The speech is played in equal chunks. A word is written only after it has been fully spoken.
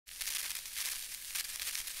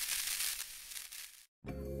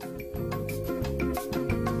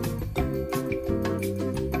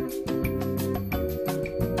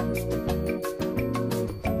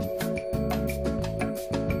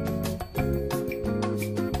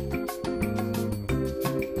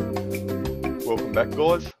Welcome back,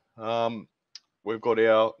 guys. We've got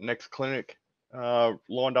our next clinic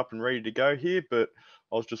lined up and ready to go here, but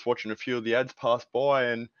I was just watching a few of the ads pass by,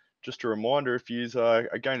 and just a reminder, if you are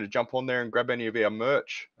going to jump on there and grab any of our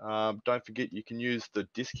merch, don't forget you can use the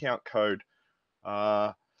discount code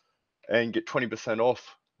and get 20%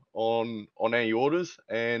 off on any orders,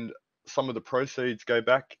 and some of the proceeds go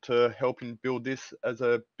back to helping build this as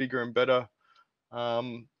a bigger and better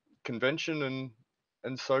convention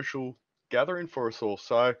and social gathering for us all.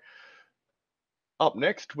 So up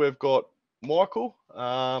next we've got Michael.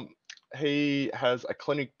 He has a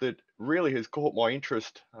clinic that really has caught my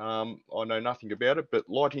interest. I know nothing about it, but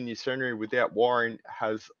lighting your scenery without wiring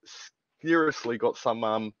has seriously got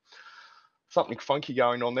some something funky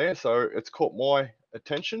going on there, so it's caught my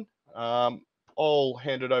attention. I'll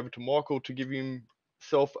hand it over to Michael to give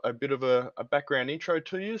himself a bit of a background intro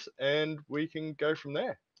to you, and we can go from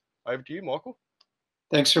there. Over to you, Michael.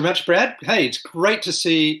 Thanks very much, Brad. Hey, it's great to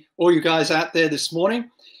see all you guys out there this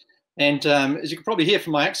morning. And as you can probably hear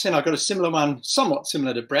from my accent, I've got a similar one, somewhat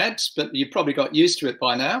similar to Brad's, but you've probably got used to it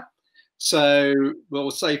by now. So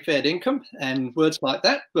we'll say fair income and words like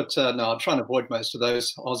that. But no, I'll try and avoid most of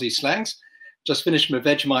those Aussie slangs. Just finished my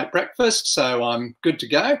Vegemite breakfast, so I'm good to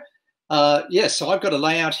go. So I've got a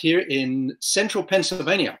layout here in central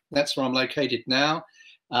Pennsylvania. That's where I'm located now.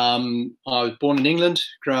 I was born in England,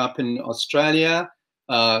 grew up in Australia,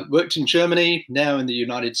 worked in Germany, now in the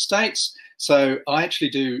United States. So I actually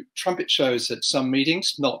do trumpet shows at some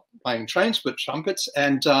meetings, not playing trains, but trumpets.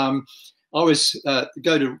 And I always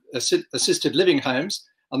go to assisted living homes,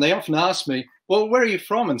 and they often ask me, well, where are you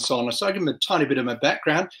from and so on. So I give them a tiny bit of my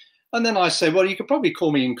background. And then I say, well, you could probably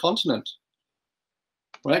call me incontinent.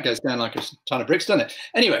 Well, that goes down like a ton of bricks, doesn't it?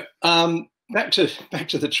 Anyway, back to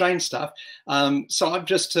the train stuff. So I've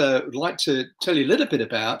just like to tell you a little bit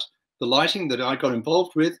about the lighting that I got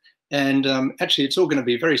involved with. And actually, it's all going to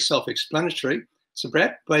be very self-explanatory. So,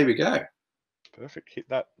 Brad, away we go. Perfect. Hit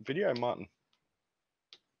that video, Martin.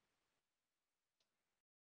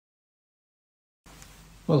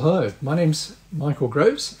 Well, hello. My name's Michael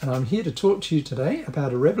Groves, and I'm here to talk to you today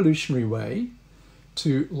about a revolutionary way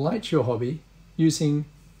to light your hobby using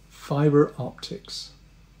fiber optics.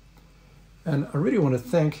 And I really want to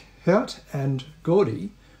thank Hert and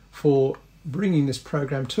Gordy for bringing this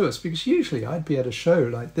program to us, because usually I'd be at a show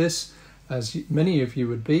like this, as many of you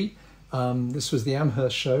would be. This was the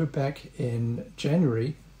Amherst show back in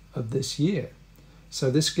January of this year. So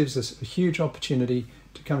this gives us a huge opportunity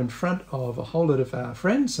to come in front of a whole lot of our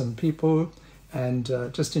friends and people and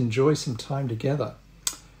just enjoy some time together.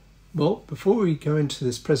 Well, before we go into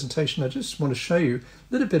this presentation, I just want to show you a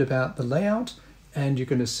little bit about the layout, and you're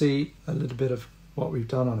going to see a little bit of what we've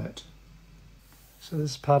done on it. So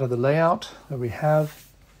this is part of the layout that we have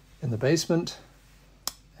in the basement,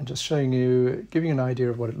 and just showing you, giving you an idea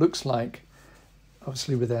of what it looks like,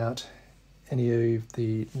 obviously without any of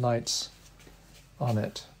the lights on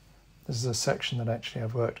it. This is a section that actually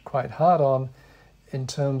I've worked quite hard on in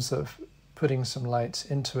terms of putting some lights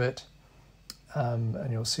into it,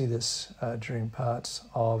 and you'll see this during parts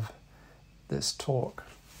of this talk.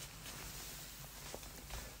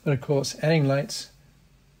 But of course, adding lights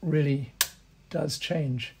really does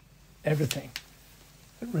change everything.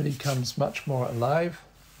 It really comes much more alive.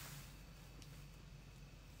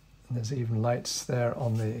 And there's even lights there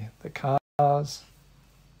on the cars.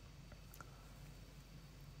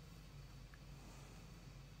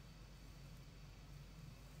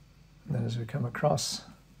 And then as we come across,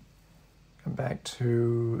 come back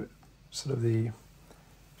to sort of the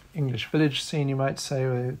English village scene, you might say,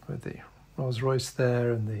 with the Rolls Royce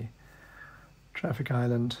there and the traffic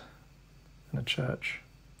island and a church.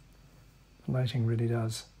 The lighting really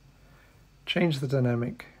does change the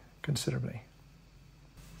dynamic considerably.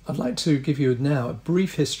 I'd like to give you now a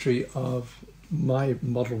brief history of my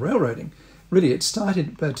model railroading. Really, it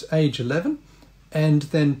started at age 11 and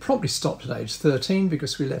then promptly stopped at age 13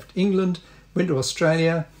 because we left England, went to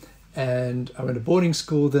Australia, and I went to boarding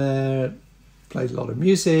school there, played a lot of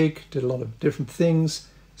music, did a lot of different things,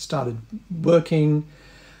 started working,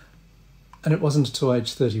 and it wasn't until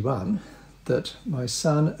age 31 that my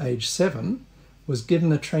son, age 7, was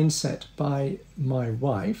given a train set by my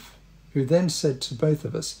wife, who then said to both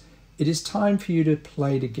of us, "It is time for you to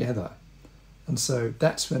play together." And so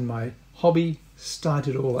that's when my hobby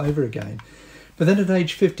started all over again. But then at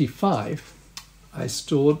age 55, I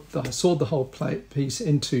sawed the whole piece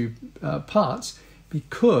into parts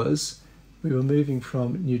because we were moving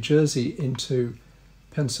from New Jersey into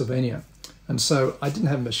Pennsylvania. And so I didn't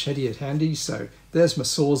have a machete at handy, so there's my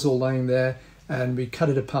saws all laying there, and we cut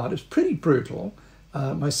it apart. It's pretty brutal,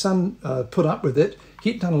 My son put up with it.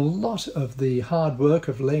 He'd done a lot of the hard work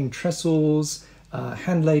of laying trestles,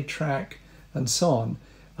 hand-laid track, and so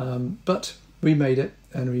on. But we made it,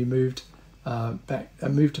 and we moved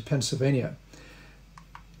moved to Pennsylvania.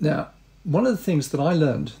 Now, one of the things that I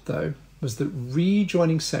learned, though, was that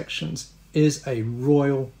rejoining sections is a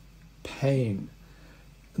royal pain.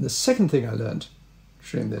 And the second thing I learned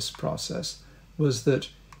during this process was that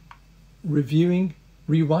rewiring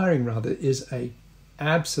is a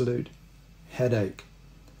absolute headache.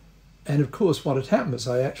 And of course, what had happened was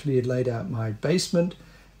I actually had laid out my basement.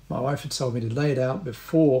 My wife had told me to lay it out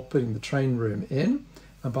before putting the train room in.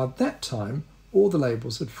 And by that time, all the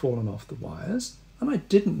labels had fallen off the wires, and I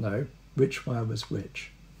didn't know which wire was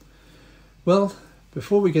which. Well,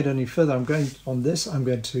 before we get any further, I'm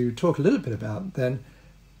going to talk a little bit about then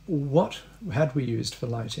what had we used for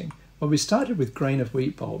lighting. Well, we started with grain of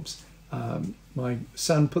wheat bulbs. My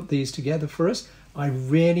son put these together for us. I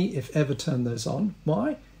rarely, if ever, turn those on.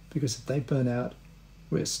 Why? Because if they burn out,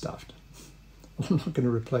 we're stuffed. I'm not going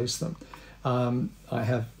to replace them. I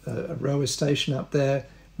have a rower station up there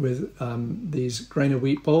with these grain of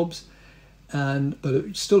wheat bulbs, but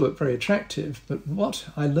it still look very attractive. But what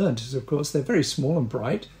I learned is, of course, they're very small and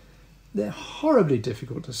bright. They're horribly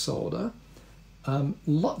difficult to solder,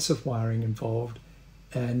 lots of wiring involved,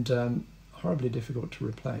 and horribly difficult to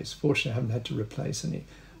replace. Fortunately, I haven't had to replace any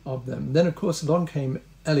of them. Then, of course, along came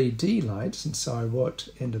LED lights, and so I worked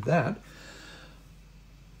into that.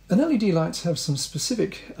 And LED lights have some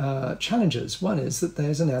specific challenges. One is that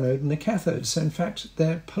there's an anode and a cathode. So, in fact,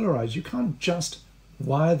 they're polarized. You can't just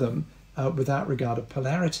wire them without regard of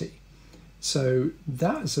polarity. So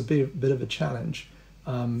that is a bit of a challenge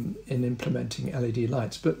in implementing LED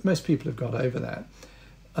lights, but most people have got over that.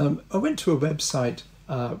 I went to a website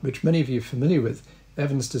which many of you are familiar with,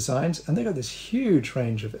 Evans Designs, and they got this huge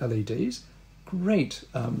range of LEDs, great,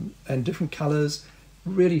 and different colors,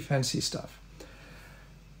 really fancy stuff.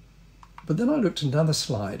 But then I looked at another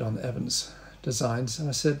slide on Evans Designs and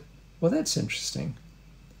I said, well, that's interesting.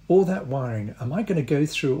 All that wiring, am I going to go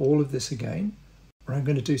through all of this again, or am I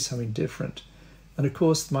going to do something different? And of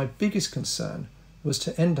course, my biggest concern was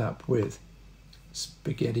to end up with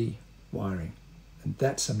spaghetti wiring. And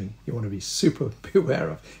that's something you want to be super beware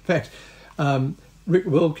of. In fact, Rick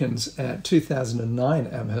Wilkins at 2009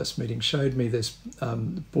 Amherst meeting showed me this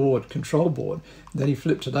control board. Then he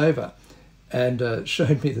flipped it over and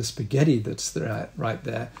showed me the spaghetti that's there, right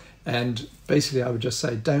there. And basically I would just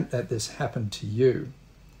say, don't let this happen to you.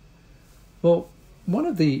 Well, one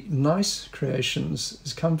of the nice creations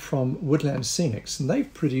has come from Woodland Scenics, and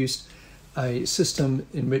they've produced a system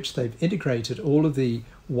in which they've integrated all of the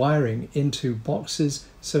wiring into boxes,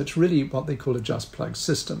 so it's really what they call a just plug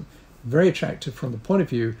system. Very attractive from the point of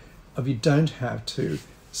view of you don't have to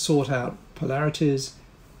sort out polarities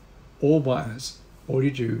or wires. All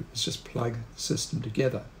you do is just plug the system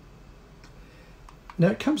together. Now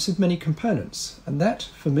it comes with many components, and that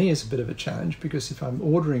for me is a bit of a challenge, because if I'm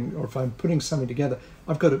ordering or if I'm putting something together,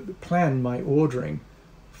 I've got to plan my ordering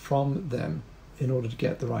from them in order to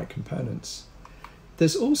get the right components.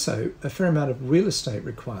 There's also a fair amount of real estate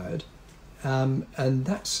required, and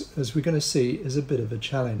that's, as we're going to see, is a bit of a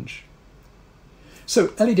challenge.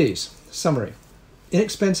 So LEDs, summary: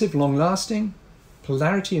 inexpensive, long-lasting,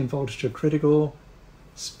 polarity and voltage are critical,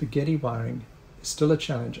 spaghetti wiring is still a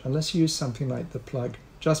challenge unless you use something like the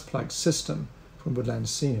just plug system from Woodland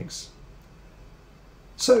Scenics.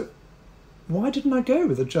 So why didn't I go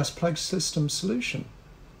with a just plug system solution?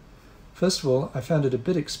 First of all, I found it a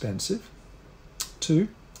bit expensive. Two,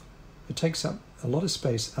 it takes up a lot of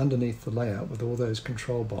space underneath the layout with all those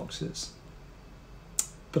control boxes.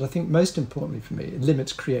 But I think most importantly for me, it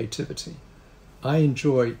limits creativity. I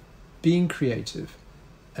enjoy being creative,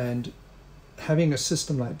 and having a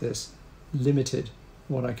system like this limited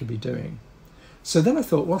what I could be doing. So then I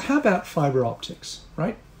thought, well, how about fiber optics,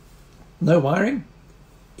 right? No wiring,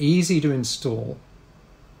 easy to install,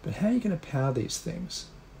 but how are you going to power these things?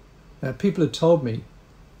 Now, people had told me,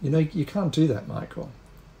 you know, you can't do that, Michael.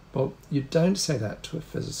 Well, you don't say that to a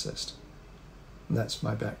physicist. And that's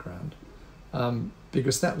my background,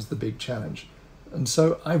 because that was the big challenge. And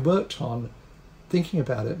so I worked on thinking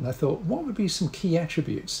about it, and I thought, what would be some key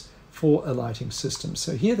attributes for a lighting system?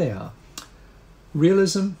 So here they are.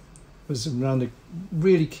 Realism was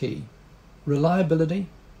really key. Reliability,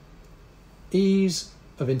 ease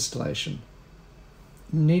of installation,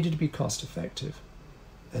 needed to be cost effective.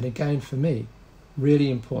 And again, for me,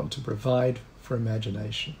 really important to provide for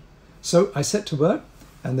imagination. So I set to work,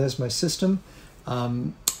 and there's my system.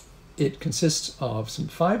 It consists of some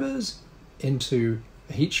fibers into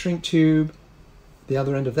a heat shrink tube, the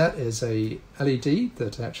other end of that is a LED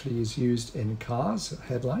that actually is used in cars,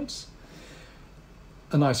 headlights.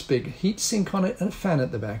 A nice big heat sink on it and a fan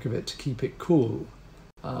at the back of it to keep it cool.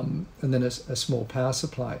 And then a small power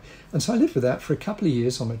supply. And so I lived with that for a couple of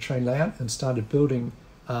years on my train layout and started building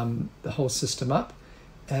the whole system up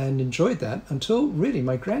and enjoyed that until really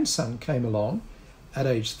my grandson came along at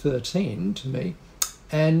age 13 to me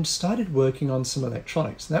and started working on some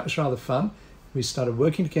electronics. And that was rather fun. We started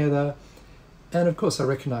working together, and of course I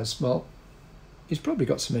recognized, well, he's probably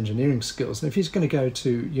got some engineering skills, and if he's going to go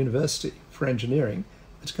to university for engineering,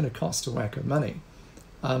 it's going to cost a whack of money.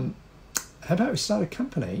 How about we start a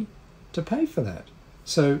company to pay for that?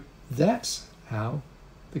 So that's how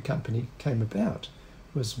the company came about,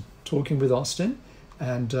 was talking with Austin,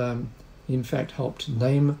 and in fact helped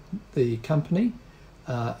name the company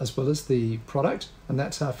as well as the product. And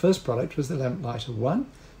that's our first product, was the Lamplighter 1,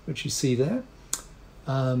 which you see there,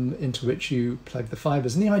 into which you plug the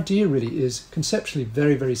fibers. And the idea really is conceptually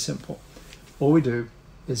very, very simple. All we do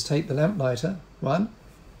is take the Lamplighter 1,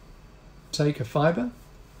 take a fiber,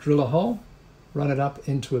 drill a hole, run it up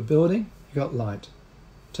into a building, you got light.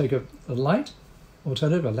 Take a light,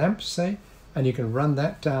 alternative, a lamp say, and you can run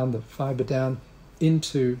that down, the fiber down,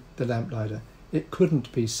 into the lamplighter. It couldn't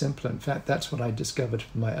be simpler. In fact, that's what I discovered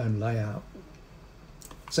from my own layout.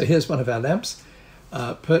 So here's one of our lamps,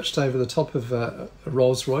 perched over the top of a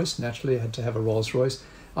Rolls Royce. Naturally, I had to have a Rolls Royce.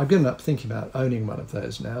 I've given up thinking about owning one of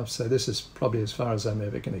those now, so this is probably as far as I'm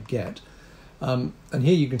ever going to get. And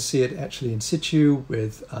here you can see it actually in situ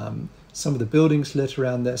with some of the buildings lit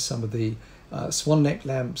around there, some of the swan neck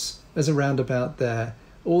lamps. There's a roundabout there,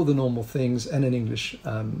 all the normal things, and an English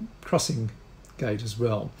crossing gate as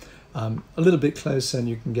well. A little bit closer and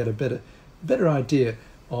you can get a better idea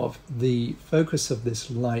of the focus of this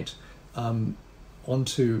light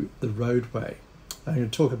onto the roadway. I'm going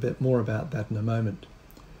to talk a bit more about that in a moment.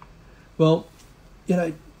 Well, you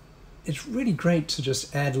know, it's really great to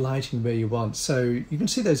just add lighting where you want. So you can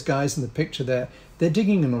see those guys in the picture there, they're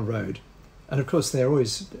digging on a road. And of course we're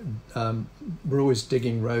always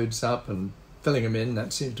digging roads up and filling them in.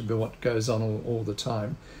 That seems to be what goes on all the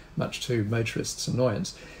time, much to motorists'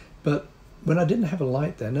 annoyance. But when I didn't have a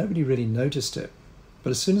light there, nobody really noticed it.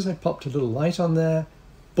 But as soon as I popped a little light on there,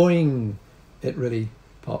 boing, it really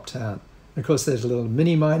popped out. And of course there's a little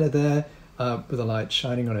mini miner there with a light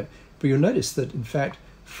shining on it. But you'll notice that in fact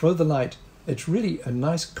for the light, it's really a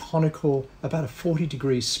nice conical, about a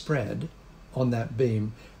 40-degree spread on that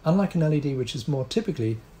beam, unlike an LED which is more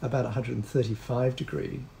typically about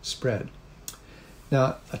 135-degree spread.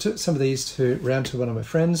 Now, I took some of these round to one of my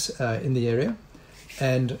friends in the area,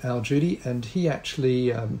 and Al Judy, and he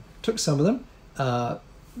actually took some of them,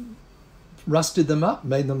 rusted them up,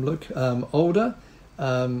 made them look older,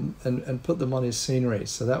 and put them on his scenery.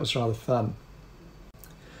 So that was rather fun.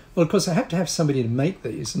 Well, of course, I have to have somebody to make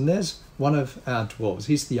these, and there's one of our dwarves.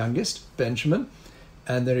 He's the youngest, Benjamin,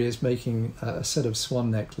 and there he is making a set of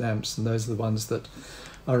swan neck lamps, and those are the ones that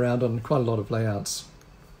are around on quite a lot of layouts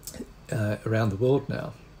around the world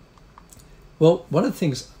now. Well, one of the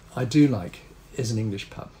things I do like is an English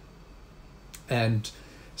pub. And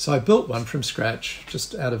so I built one from scratch,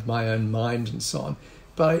 just out of my own mind and so on.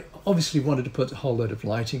 But I obviously wanted to put a whole load of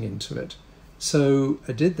lighting into it. So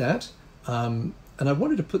I did that. And I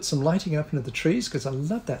wanted to put some lighting up into the trees because I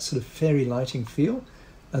love that sort of fairy lighting feel.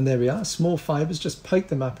 And there we are, small fibers, just poke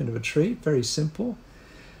them up into a tree, very simple.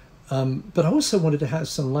 But I also wanted to have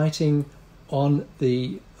some lighting on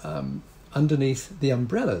the underneath the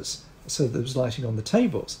umbrellas, so there was lighting on the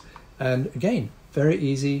tables. And again, very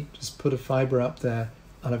easy, just put a fiber up there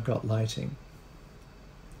and I've got lighting.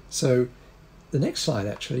 So the next slide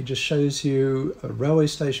actually just shows you a railway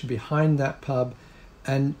station behind that pub,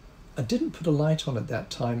 and I didn't put a light on at that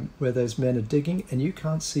time where those men are digging, and you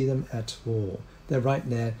can't see them at all. They're right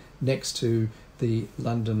there next to the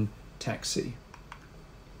London taxi.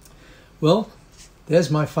 Well, there's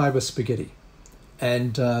my fibre spaghetti.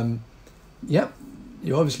 And yep,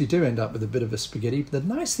 you obviously do end up with a bit of a spaghetti. But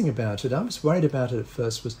the nice thing about it, I was worried about it at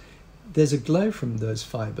first, was there's a glow from those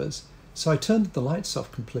fibres. So I turned the lights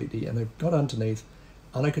off completely and I got underneath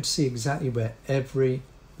and I could see exactly where every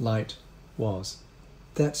light was.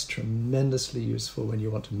 That's tremendously useful when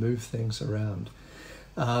you want to move things around.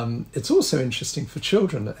 It's also interesting for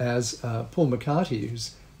children, as Paul McCarty,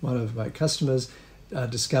 who's one of my customers,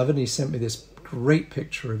 discovered. He sent me this great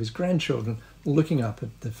picture of his grandchildren looking up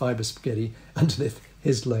at the fibre spaghetti underneath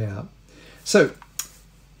his layout. So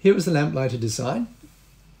here was the lamplighter design.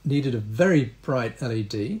 Needed a very bright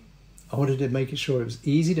LED. I wanted to make sure it was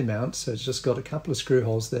easy to mount, so it's just got a couple of screw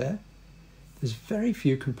holes there. There's very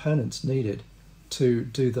few components needed to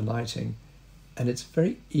do the lighting, and it's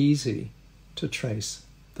very easy to trace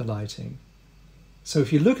the lighting. So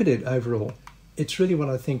if you look at it overall, it's really what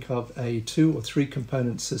I think of a 2 or 3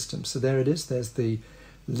 component system. So there it is, there's the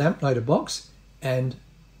lamplighter box and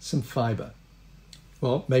some fiber.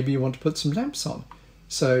 Well, maybe you want to put some lamps on.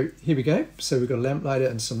 So here we go. So we've got a lamplighter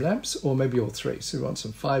and some lamps, or maybe all 3. So we want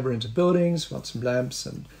some fiber into buildings, we want some lamps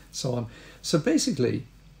and so on. So basically,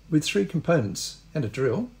 with 3 components and a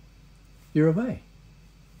drill, you're away.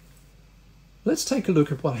 Let's take a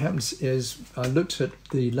look at what happens is I looked at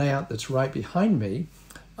the layout that's right behind me,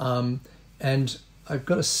 and I've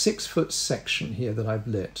got a 6-foot section here that I've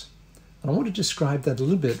lit. And I want to describe that a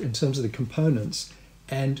little bit in terms of the components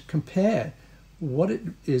and compare what it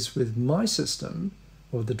is with my system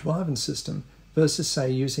or the Dwarven system versus,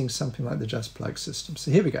 say, using something like the Just Plug system.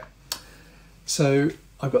 So here we go. So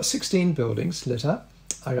I've got 16 buildings lit up.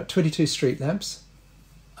 I've got 22 street lamps.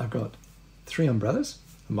 I've got 3 umbrellas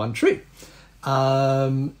and 1 tree.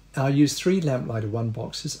 I'll use 3 lamplighter 1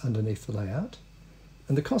 boxes underneath the layout.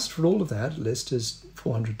 And the cost for all of that list is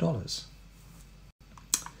 $400.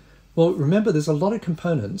 Well, remember, there's a lot of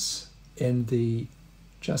components in the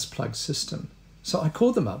Just Plug system. So I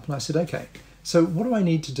called them up and I said, okay, so what do I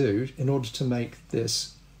need to do in order to make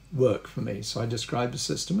this work for me? So I described the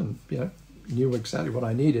system and knew exactly what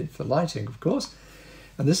I needed for lighting, of course.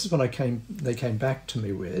 And this is what they came back to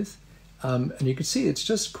me with. And you can see it's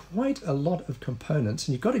just quite a lot of components,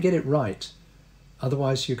 and you've got to get it right.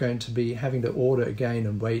 Otherwise, you're going to be having to order again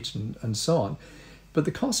and wait and so on. But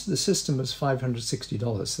the cost of the system is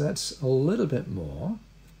 $560, so that's a little bit more.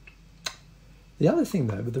 The other thing,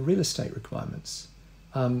 though, with the real estate requirements,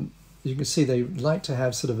 you can see they like to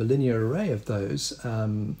have sort of a linear array of those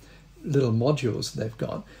little modules they've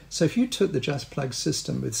got. So if you took the Just Plug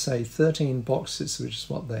system with, say, 13 boxes, which is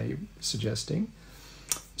what they're suggesting,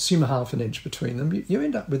 assume a ½ an inch between them, you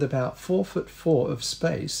end up with about 4'4" of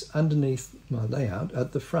space underneath my layout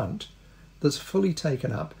at the front that's fully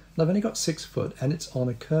taken up. And I've only got 6 foot, and it's on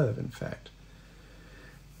a curve, in fact.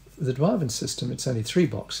 The Dwarven system, it's only 3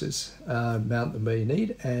 boxes, mount them where you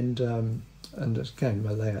need, and again,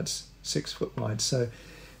 my layout's 6 foot wide. So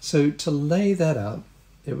to lay that out,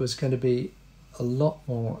 it was going to be a lot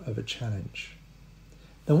more of a challenge.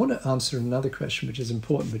 Now I want to answer another question which is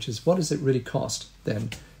important, which is what does it really cost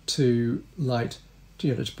then to light,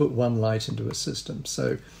 to put 1 light into a system?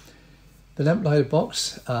 So the lamplighter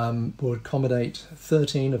box will accommodate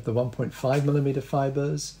 13 of the 1.5mm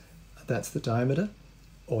fibers, that's the diameter,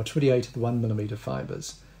 or 28 of the 1mm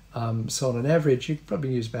fibers. So on an average, you could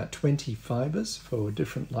probably use about 20 fibers for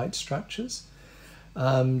different light structures,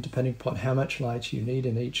 depending upon how much light you need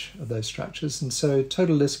in each of those structures. And so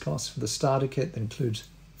total list cost for the starter kit that includes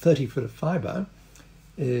 30 foot of fiber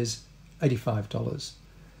is $85.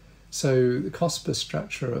 So the cost per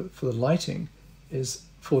structure for the lighting is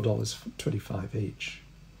 $4.25 each.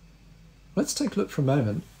 Let's take a look for a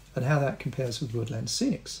moment at how that compares with Woodland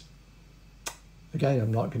Scenics. Again,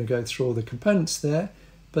 I'm not going to go through all the components there,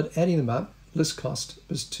 but adding them up, list cost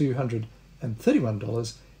was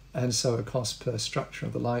 $231, and so a cost per structure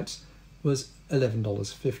of the lights was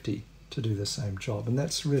 $11.50 to do the same job, and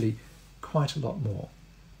that's really quite a lot more.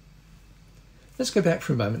 Let's go back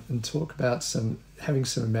for a moment and talk about having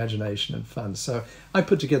some imagination and fun. So I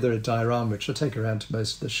put together a diorama which I take around to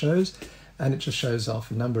most of the shows, and it just shows off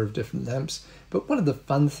a number of different lamps. But one of the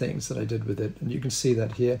fun things that I did with it, and you can see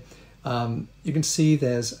that here, you can see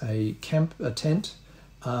there's a tent,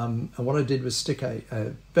 and what I did was stick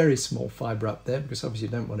a very small fibre up there because obviously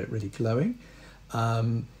you don't want it really glowing.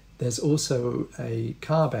 There's also a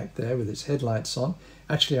car back there with its headlights on.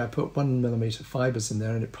 Actually, I put 1mm fibres in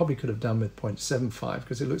there, and it probably could have done with 0.75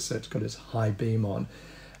 because it looks like it's got its high beam on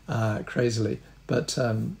crazily. But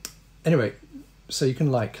anyway, so you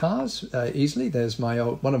can light cars easily. There's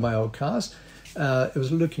one of my old cars. It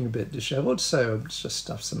was looking a bit dishevelled, so I just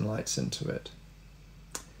stuffed some lights into it.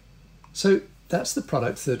 So that's the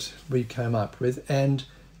product that we came up with, and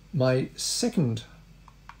my second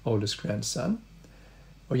oldest grandson,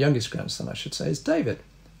 or youngest grandson I should say, is David,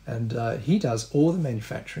 and he does all the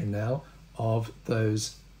manufacturing now of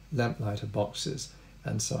those lamplighter boxes,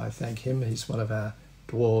 and so I thank him. He's one of our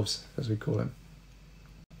dwarves, as we call him.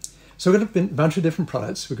 So we've got a bunch of different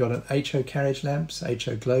products. We've got an HO carriage lamps,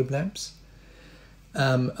 HO globe lamps,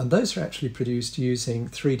 and those are actually produced using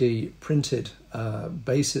 3D printed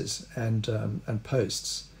bases and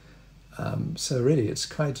posts. So really it's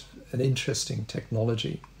quite an interesting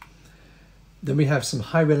technology. Then we have some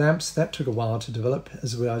highway lamps. That took a while to develop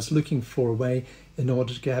as I was looking for a way in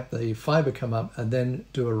order to have the fiber come up and then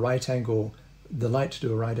do a right angle, the light to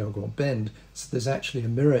do a right angle bend. So there's actually a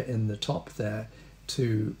mirror in the top there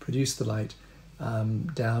to produce the light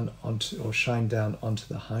down onto, or shine down onto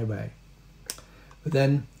the highway. But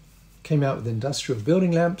then came out with industrial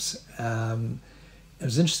building lamps. It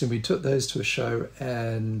was interesting, we took those to a show,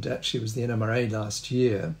 and actually it was the NMRA last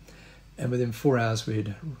year, and within 4 hours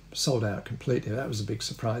we'd sold out completely. That was a big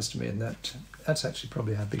surprise to me, and that's actually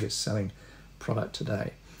probably our biggest selling product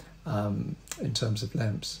today in terms of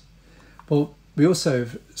lamps. Well, we also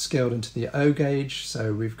have scaled into the O gauge,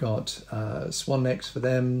 so we've got swan necks for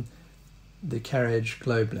them, the carriage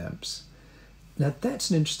globe lamps. Now that's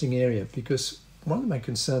an interesting area, because one of my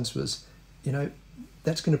concerns was,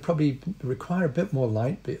 that's going to probably require a bit more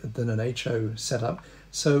light than an HO setup.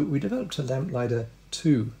 So we developed a Lamplighter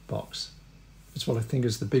 2 box. It's what I think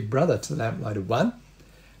is the big brother to Lamplighter 1.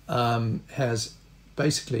 Has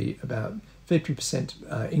basically about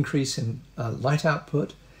 50% increase in light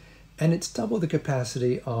output, and it's double the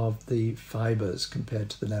capacity of the fibers compared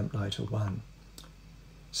to the Lamplighter 1.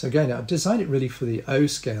 So again, I designed it really for the O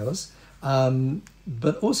scalers,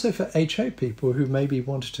 but also for HO people who maybe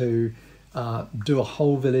want to do a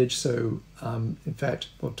whole village. So in fact,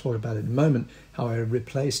 we'll talk about it in a moment, how I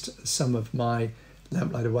replaced some of my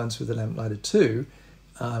Lamplighter 1s with the Lamplighter 2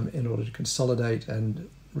 in order to consolidate and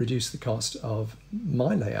reduce the cost of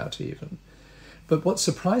my layout even. But what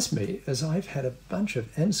surprised me is I've had a bunch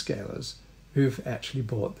of N scalers who've actually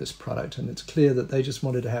bought this product, and it's clear that they just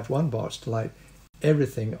wanted to have one box to light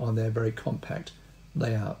everything on their very compact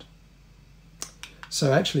layout.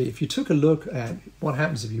 So actually, if you took a look at what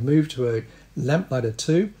happens if you move to a Lamplighter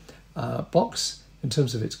 2 box in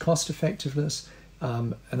terms of its cost effectiveness,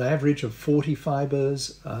 an average of 40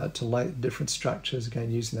 fibers to light different structures,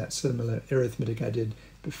 again using that similar arithmetic I did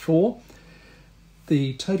before.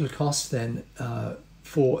 The total cost then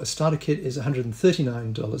for a starter kit is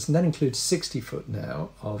 $139, and that includes 60 foot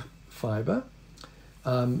now of fiber.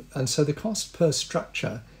 And so the cost per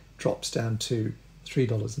structure drops down to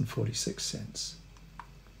 $3.46.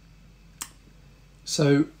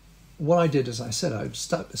 So what I did, as I said, I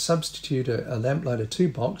substitute a Lamplighter 2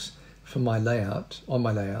 box for my layout,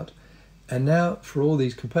 and now for all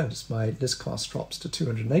these components, my list cost drops to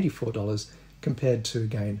 $284 compared to,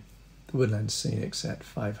 again, the Woodland Scenics at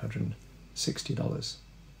 $560.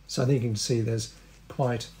 So I think you can see there's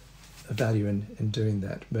quite a value in doing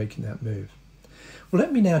that, making that move. Well,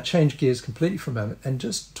 let me now change gears completely for a moment and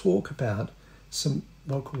just talk about some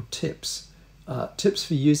what I call tips. Tips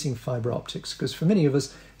for using fiber optics, because for many of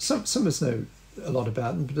us, some of us know a lot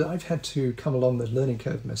about them, but I've had to come along the learning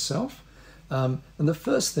curve myself. And the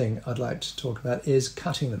first thing I'd like to talk about is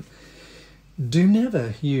cutting them. Do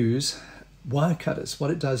never use wire cutters. What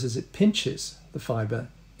it does is it pinches the fiber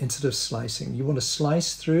instead of slicing. You want to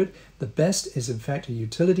slice through it. The best is in fact a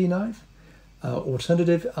utility knife.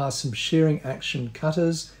 Alternative are some shearing action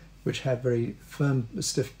cutters which have very firm,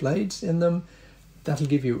 stiff blades in them. That'll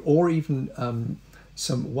give you, or even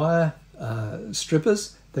some wire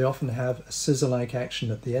strippers. They often have a scissor-like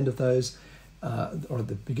action at the end of those, or at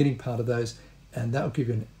the beginning part of those, and that will give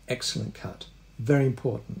you an excellent cut. Very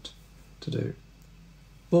important to do.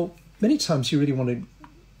 Well, many times you really want to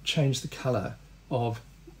change the color of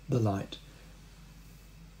the light.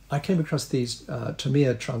 I came across these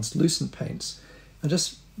Tamiya translucent paints, and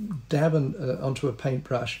just dab onto a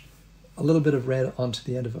paintbrush a little bit of red onto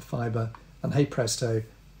the end of a fiber, and hey presto,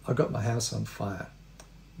 I got my house on fire.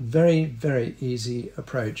 Very, very easy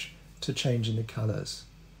approach to changing the colors.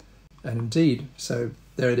 And indeed, so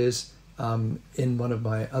there it is in one of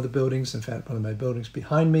my other buildings, in fact one of my buildings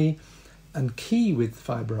behind me. And key with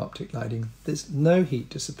fiber optic lighting, there's no heat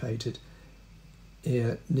dissipated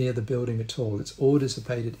near the building at all. It's all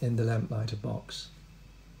dissipated in the Lamplighter box.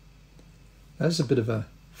 That's a bit of a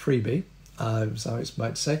freebie, as I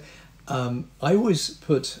might say. I always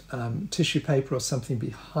put tissue paper or something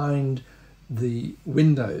behind the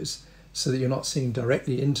windows so that you're not seeing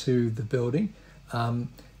directly into the building. And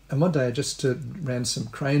one day I just ran some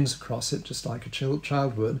crayons across it, just like a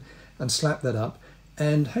child would, and slapped that up.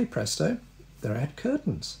 And hey presto, there I had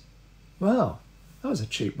curtains. Wow, that was a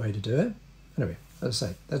cheap way to do it. Anyway, as I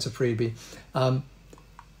say, that's a freebie.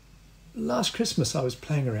 Last Christmas I was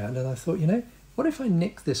playing around and I thought, what if I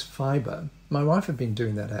nick this fiber? My wife had been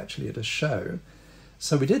doing that actually at a show.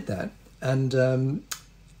 So we did that, and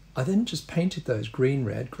I then just painted those green,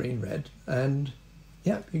 red, and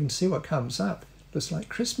yeah, you can see what comes up. Looks like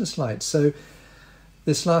Christmas lights. So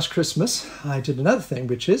this last Christmas I did another thing,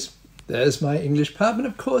 which is, there's my English pub, and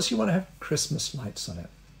of course you want to have Christmas lights on it.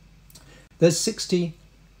 There's 60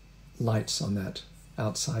 lights on that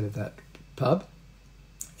outside of that pub.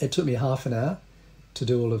 It took me half an hour to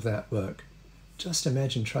do all of that work. Just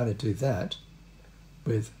imagine trying to do that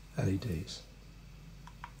with LEDs.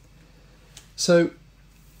 So,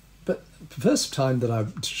 but the first time that I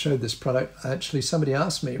showed this product, actually somebody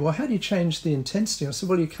asked me, well, how do you change the intensity? I said,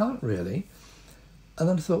 well, you can't really. And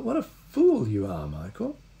then I thought, what a fool you are,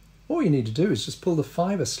 Michael. All you need to do is just pull the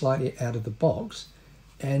fiber slightly out of the box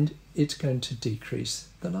and it's going to decrease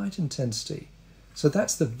the light intensity. So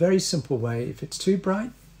that's the very simple way. If it's too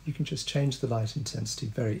bright, you can just change the light intensity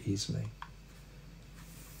very easily.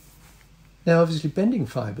 Now, obviously, bending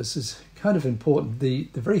fibers is kind of important. The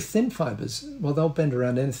very thin fibers, well, they'll bend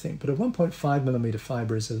around anything, but a 1.5 millimeter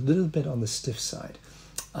fiber is a little bit on the stiff side.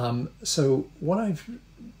 So what I've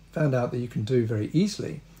found out that you can do very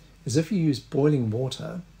easily is if you use boiling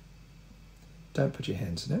water, don't put your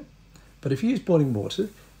hands in it, but if you use boiling water,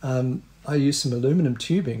 I use some aluminum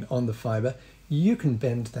tubing on the fiber, you can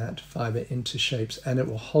bend that fiber into shapes and it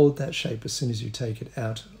will hold that shape as soon as you take it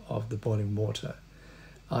out of the boiling water.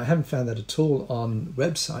 I haven't found that at all on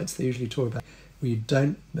websites. They usually talk about where you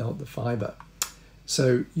don't melt the fiber.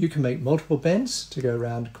 So you can make multiple bends to go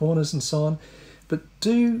around corners and so on, but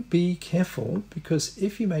do be careful because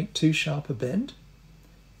if you make too sharp a bend,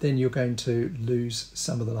 then you're going to lose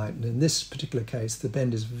some of the light. And in this particular case, the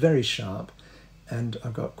bend is very sharp and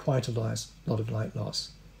I've got quite a lot of light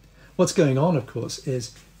loss. What's going on, of course,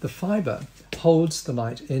 is the fiber holds the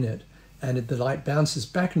light in it and the light bounces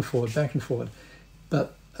back and forward,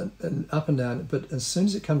 but and up and down. But as soon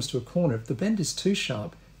as it comes to a corner, if the bend is too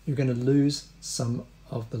sharp, you're going to lose some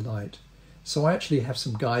of the light. So I actually have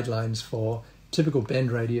some guidelines for typical bend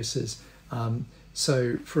radiuses.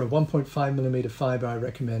 So for a 1.5 millimeter fiber, I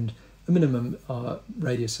recommend a minimum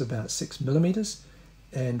radius of about 6 millimeters.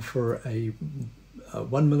 And for a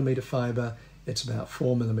 1 millimeter fiber, it's about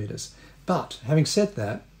 4 millimeters. But having said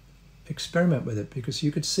that, experiment with it because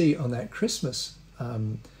you could see on that Christmas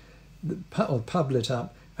the pub lit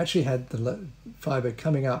up, actually had the fiber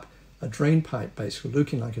coming up a drain pipe, basically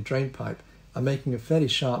looking like a drain pipe. I'm making a fairly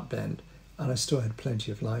sharp bend and I still had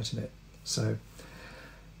plenty of light in it. So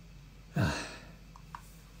how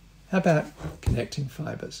about connecting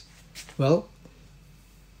fibers? Well,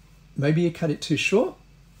 maybe you cut it too short.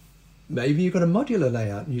 Maybe you've got a modular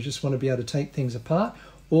layout and you just want to be able to take things apart,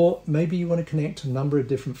 or maybe you want to connect a number of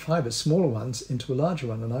different fibers, smaller ones, into a larger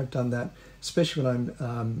one. And I've done that, especially when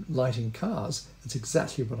I'm lighting cars. That's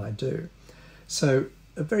exactly what I do. So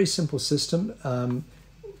a very simple system.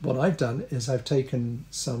 What I've done is I've taken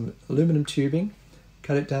some aluminum tubing,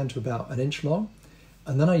 cut it down to about 1 inch long,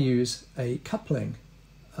 and then I use a coupling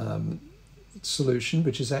solution,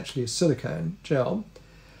 which is actually a silicone gel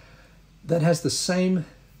that has the same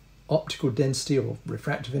optical density or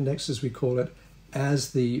refractive index, as we call it,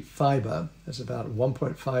 as the fiber. There's about a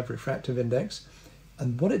 1.5 refractive index.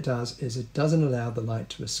 And what it does is it doesn't allow the light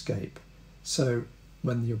to escape. So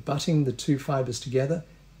when you're butting the two fibers together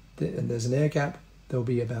and there's an air gap, there'll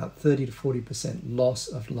be about 30 to 40% loss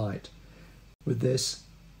of light. With this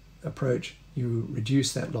approach, you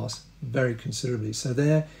reduce that loss very considerably. So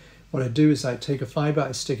there, what I do is I take a fiber,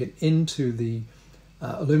 I stick it into the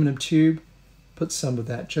aluminum tube, put some of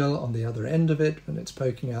that gel on the other end of it when it's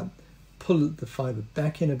poking out, pull the fiber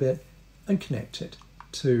back in a bit and connect it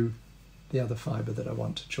to the other fiber that I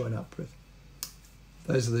want to join up with.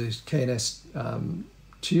 Those are the K&S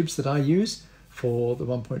tubes that I use for the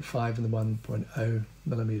 1.5 and the 1.0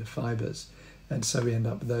 millimeter fibers. And so we end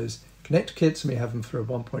up with those connector kits, and we have them for a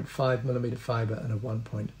 1.5 millimeter fiber and a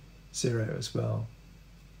 1.0 as well.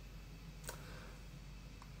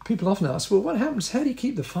 People often ask, well, what happens? How do you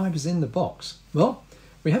keep the fibers in the box? Well,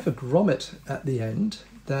 we have a grommet at the end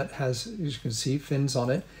that has, as you can see, fins on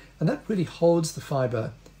it, and that really holds the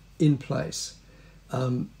fiber in place.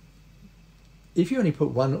 If you only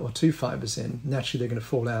put 1 or 2 fibers in, naturally they're going to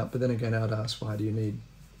fall out, but then again, I'd ask, why do you need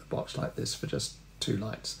a box like this for just 2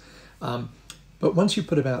 lights? But once you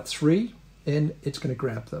put about 3 in, it's going to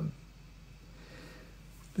grab them.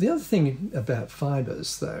 But the other thing about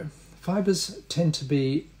fibers, though, fibers tend to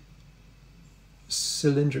be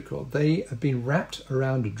cylindrical. They have been wrapped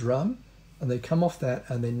around a drum, and they come off that,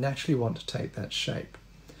 and they naturally want to take that shape.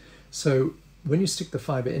 So when you stick the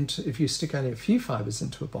fiber into, if you stick only a few fibers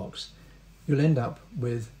into a box, you'll end up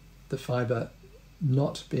with the fiber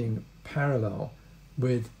not being parallel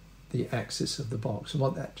with the axis of the box. And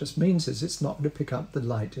what that just means is it's not going to pick up the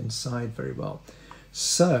light inside very well.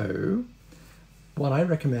 So what I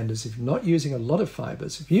recommend is, if you're not using a lot of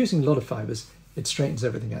fibers, if you're using a lot of fibers, it straightens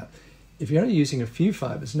everything out. If you're only using a few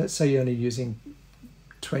fibers, and let's say you're only using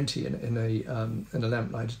 20 in a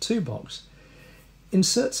lamplighter 2 box,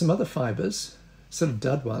 insert some other fibers, sort of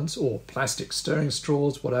dud ones, or plastic stirring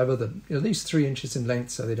straws, whatever, that at least 3 inches in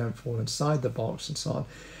length so they don't fall inside the box and so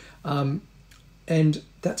on. And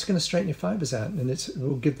that's going to straighten your fibers out, and it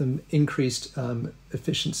will give them increased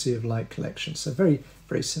efficiency of light collection. So very,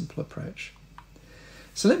 very simple approach.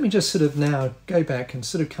 So let me just sort of now go back and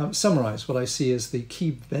sort of summarize what I see as the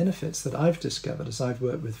key benefits that I've discovered as I've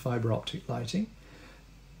worked with fiber optic lighting.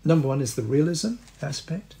 Number one is the realism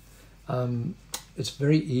aspect. It's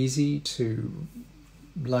very easy to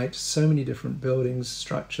light so many different buildings,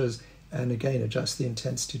 structures, and again, adjust the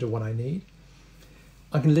intensity to what I need.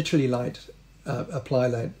 I can literally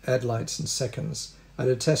add lights in seconds. I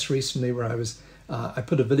did a test recently where I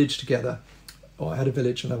put a village together, or I had a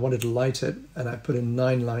village and I wanted to light it, and I put in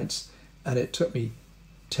 9 lights, and it took me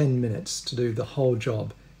 10 minutes to do the whole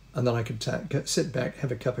job, and then I could sit back,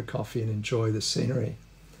 have a cup of coffee, and enjoy the scenery.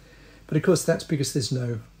 But of course, that's because there's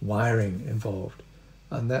no wiring involved,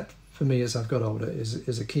 and that, for me, as I've got older,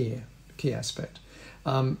 is a key aspect.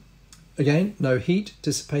 Again, no heat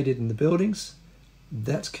dissipated in the buildings.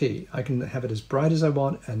 That's key. I can have it as bright as I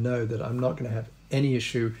want and know that I'm not going to have any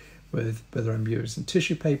issue with whether I'm using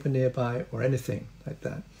tissue paper nearby or anything like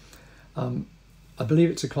that. I believe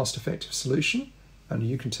it's a cost-effective solution, and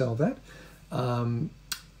you can tell that.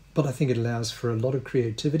 But I think it allows for a lot of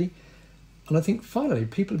creativity. And I think finally,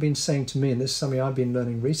 people have been saying to me, and this is something I've been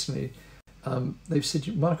learning recently, they've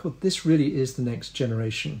said, Michael, this really is the next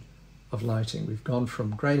generation of lighting. We've gone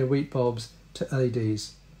from grain of wheat bulbs to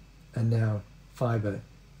LEDs, and now fiber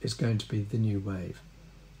is going to be the new wave.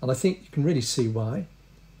 And I think you can really see why,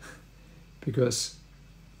 because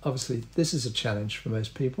obviously this is a challenge for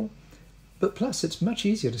most people, but plus it's much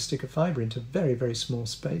easier to stick a fiber into very, very small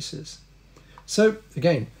spaces. So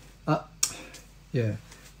again,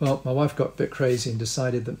 well, my wife got a bit crazy and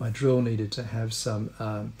decided that my drill needed to have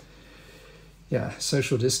some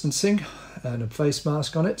social distancing and a face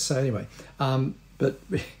mask on it. So anyway,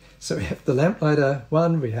 so we have the lamplighter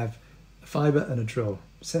one, we have a fiber and a drill.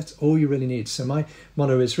 So that's all you really need. So my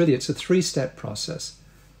motto is really, it's a 3-step process.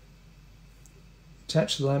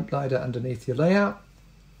 Attach the lamplighter underneath your layout,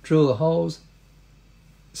 drill the holes,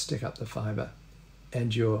 stick up the fiber,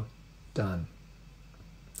 and you're done.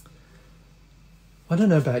 I don't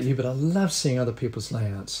know about you, but I love seeing other people's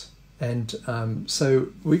layouts. And so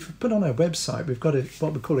we've put on our website, we've got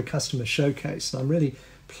what we call a customer showcase. And I'm really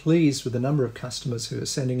pleased with the number of customers who are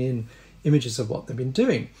sending in images of what they've been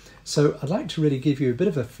doing. So I'd like to really give you a bit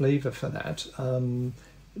of a flavour for that,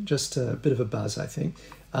 just a bit of a buzz, I think.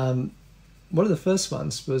 One of the first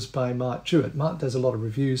ones was by Mark Jewett. Mark does a lot of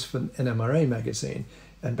reviews for NMRA magazine,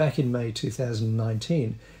 and back in May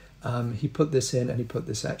 2019, he put this in, and he put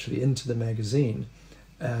this actually into the magazine.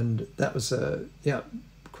 And that was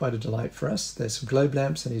quite a delight for us. There's some globe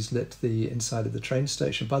lamps, and he's lit the inside of the train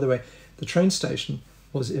station. By the way, the train station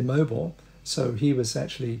was immobile, so he was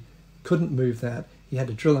actually couldn't move that. He had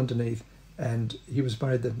to drill underneath, and he was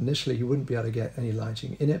worried that initially he wouldn't be able to get any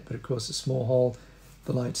lighting in it, but of course a small hole,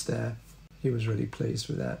 the light's there. He was really pleased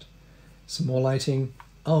with that. Some more lighting.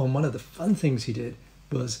 Oh, and one of the fun things he did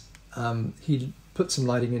was he put some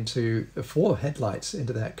lighting into 4 headlights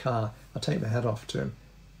into that car. I'll take my hat off to him.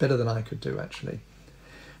 Better than I could do, actually.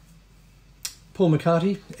 Paul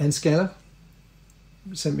McCarty, N-Scaler,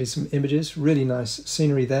 sent me some images. Really nice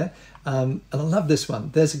scenery there. And I love this one.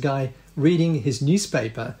 There's a guy reading his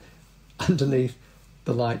newspaper underneath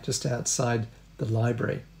the light just outside the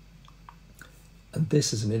library. And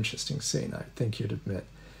this is an interesting scene, I think you'd admit.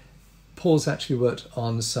 Paul's actually worked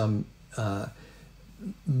on some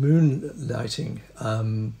moon lighting,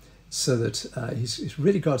 so that he's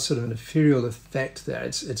really got sort of an ethereal effect there.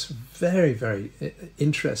 It's very, very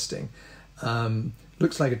interesting.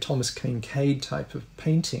 Looks like a Thomas Kincaid type of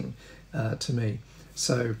painting to me.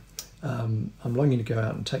 So I'm longing to go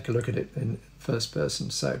out and take a look at it in first person.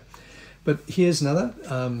 So, but here's another.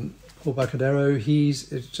 Paul Bacadero,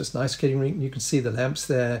 it's just nice getting, you can see the lamps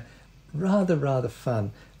there, rather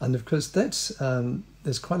fun. And of course that's,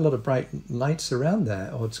 there's quite a lot of bright lights around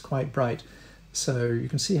there, or it's quite bright. So you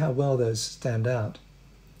can see how well those stand out.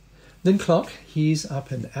 Lynn Clock, he's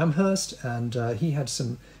up in Amherst, and he had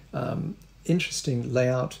some interesting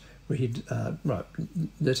layout where he'd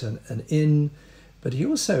lit an inn, but he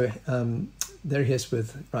also, there he is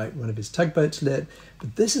with one of his tugboats lit.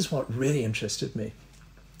 But this is what really interested me.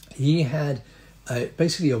 He had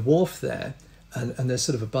basically a wharf there, and there's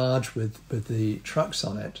sort of a barge with the trucks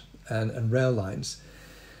on it and rail lines.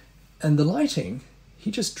 And the lighting,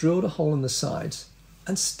 he just drilled a hole in the sides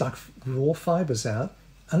and stuck raw fibres out,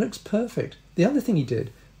 and it looks perfect. The other thing he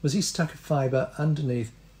did was he stuck a fibre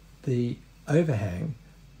underneath the overhang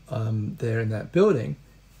there in that building,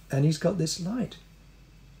 and he's got this light.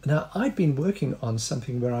 Now, I'd been working on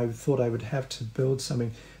something where I thought I would have to build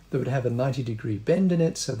something that would have a 90-degree bend in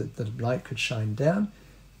it so that the light could shine down.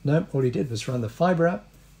 No, all he did was run the fiber up,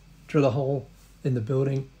 drill a hole in the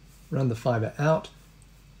building, run the fiber out,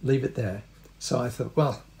 leave it there. So I thought,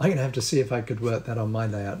 well, I'm going to have to see if I could work that on my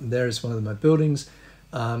layout. And there is one of my buildings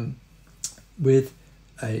with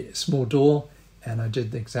a small door, and I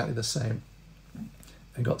did exactly the same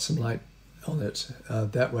and got some light on it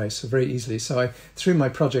that way, so very easily. So I threw my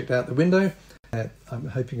project out the window. I'm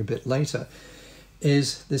hoping a bit later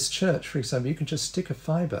is this church, for example. You can just stick a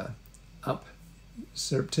fiber up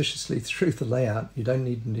surreptitiously through the layout. You don't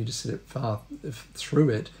need to sit it far through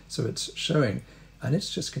it so it's showing, and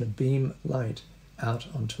it's just going to beam light out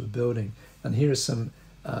onto a building. And here is some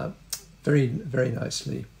very, very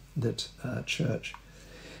nicely lit church.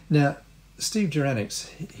 Now, Steve Juranics,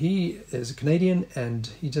 he is a Canadian, and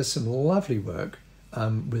he does some lovely work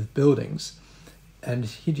with buildings, and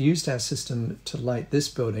he'd used our system to light this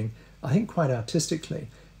building, I think, quite artistically.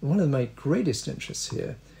 And one of my greatest interests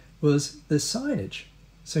here was the signage.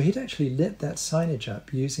 So he'd actually lit that signage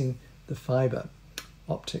up using the fiber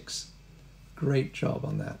optics. Great job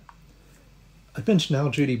on that. I've mentioned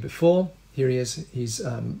Al Judy before. Here he is. He's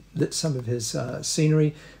lit some of his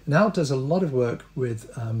scenery. And Al does a lot of work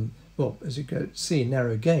with, well, as you go see,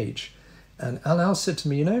 narrow gauge. And Al said to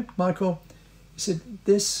me, you know, Michael, he said,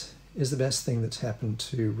 this is the best thing that's happened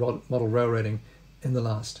to model railroading in the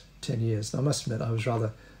last 10 years. And I must admit, I was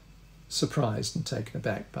rather surprised and taken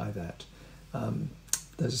aback by that.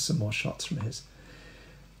 Those are some more shots from his.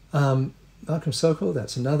 Malcolm Sokol,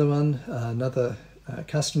 that's another one, another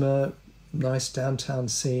customer, nice downtown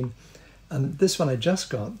scene. And this one I just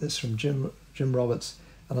got, this from Jim Roberts.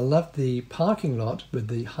 And I love the parking lot with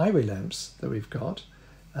the highway lamps that we've got,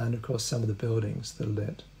 and of course some of the buildings that are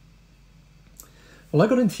lit. Well, I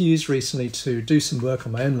got enthused recently to do some work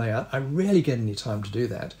on my own layout. I rarely get any time to do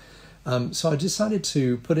that. So I decided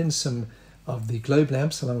to put in some of the globe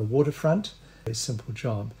lamps along a waterfront. A simple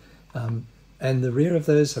job. And the rear of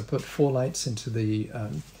those, I put 4 lights into the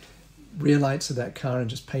rear lights of that car and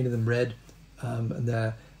just painted them red. And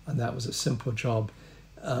that was a simple job.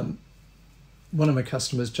 One of my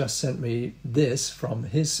customers just sent me this from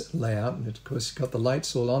his layout, and of course he's got the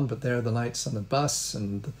lights all on, but there are the lights on the bus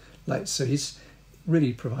and the lights. So he's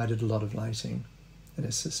really provided a lot of lighting in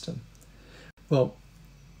his system. Well,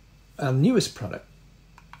 our newest product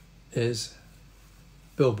is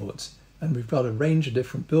billboards, and we've got a range of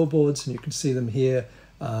different billboards, and you can see them here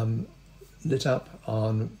lit up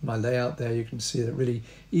on my layout there. You can see that really,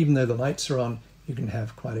 even though the lights are on, you can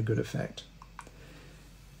have quite a good effect.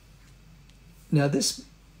 Now this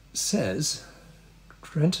says,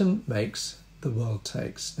 Trenton makes, the world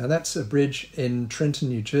takes. Now that's a bridge in Trenton,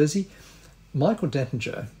 New Jersey. Michael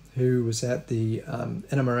Dettinger, who was at the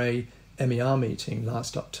NMRA MER meeting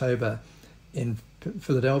last October in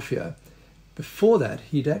Philadelphia, before that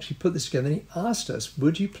he'd actually put this together, and he asked us,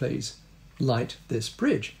 would you please light this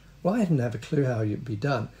bridge? Well, I didn't have a clue how it would be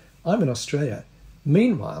done. I'm in Australia.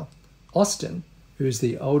 Meanwhile, Austin, who's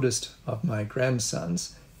the oldest of my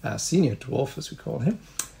grandsons, our senior dwarf, as we call him,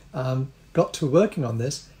 got to working on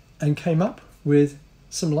this and came up with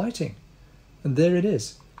some lighting. And there it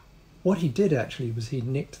is. What he did actually was he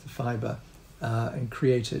nicked the fiber and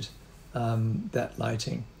created that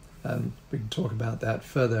lighting. And we can talk about that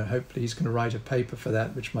further. Hopefully he's going to write a paper for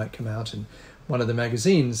that, which might come out in one of the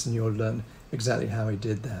magazines, and you'll learn exactly how he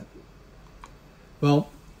did that. Well,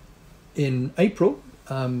 in April,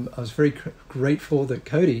 I was very grateful that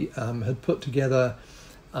Cody had put together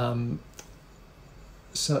so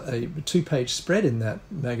a 2-page spread in that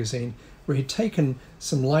magazine where he'd taken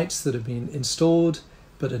some lights that had been installed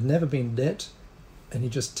but had never been lit, and he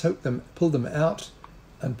just pulled them out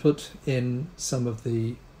and put in some of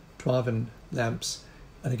the Dwarven lamps,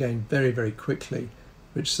 and again very, very quickly,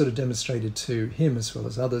 which sort of demonstrated to him as well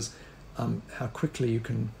as others how quickly you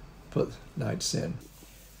can put lights in.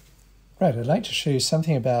 Right, I'd like to show you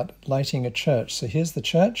something about lighting a church. So here's the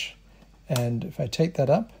church, and if I take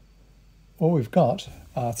that up, all we've got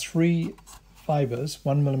are 3 fibers,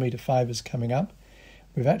 1mm fibers coming up.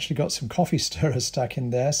 We've actually got some coffee stirrers stuck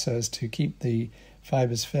in there so as to keep the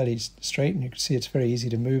fibers fairly straight, and you can see it's very easy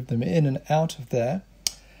to move them in and out of there.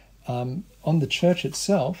 On the church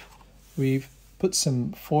itself, we've put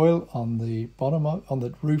some foil on the bottom, on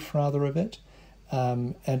the roof rather of it,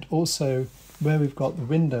 and also where we've got the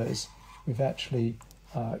windows, we've actually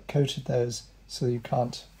coated those so you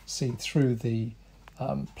can't see through the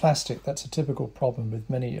plastic. That's a typical problem with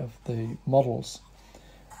many of the models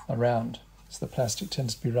around. So the plastic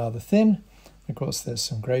tends to be rather thin. Of course, there's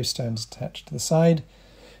some gravestones attached to the side.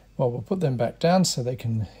 Well, we'll put them back down so they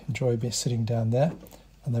can enjoy sitting down there.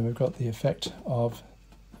 And then we've got the effect of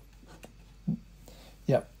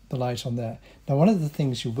the light on there. Now, one of the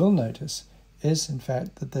things you will notice is, in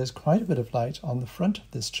fact, that there's quite a bit of light on the front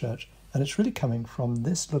of this church, and it's really coming from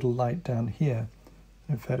this little light down here.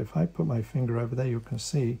 In fact, if I put my finger over there, you can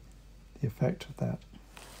see the effect of that.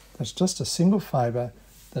 That's just a single fiber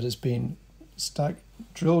that has been stuck,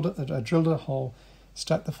 drilled a hole,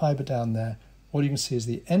 stuck the fiber down there. All you can see is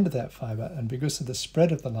the end of that fiber, and because of the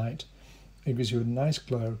spread of the light, it gives you a nice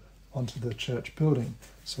glow onto the church building.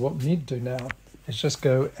 So what we need to do now is just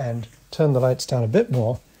go and turn the lights down a bit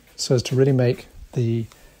more so as to really make the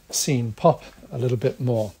scene pop a little bit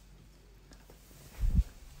more.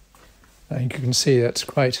 I think you can see that's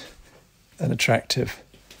quite an attractive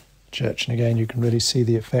church, and again you can really see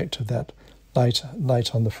the effect of that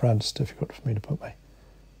light on the front. It's difficult for me to put my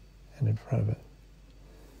hand in front of it,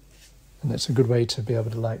 and that's a good way to be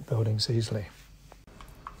able to light buildings easily.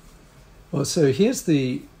 Well, so here's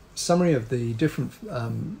the summary of the different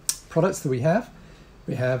products that we have.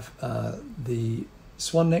 We have the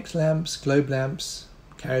swan neck lamps, globe lamps,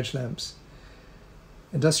 carriage lamps,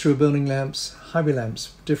 industrial building lamps, highway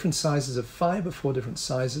lamps, different sizes of fiber, 4 different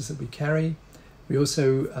sizes that we carry. We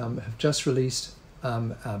also have just released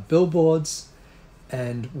our billboards,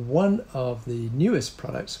 and one of the newest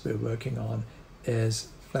products we're working on is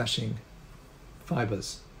flashing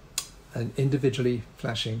fibers, and individually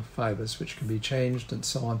flashing fibers, which can be changed and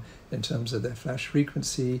so on in terms of their flash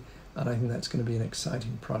frequency, and I think that's going to be an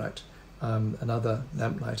exciting product, another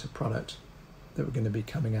lamplighter product that we're going to be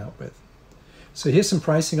coming out with. So here's some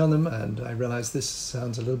pricing on them, and I realize this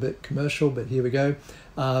sounds a little bit commercial, but here we go.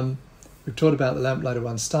 We've talked about the Lamplighter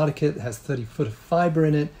 1 starter kit. It has 30 foot of fiber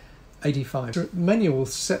in it, 85 manual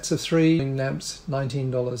sets of 3 lamps,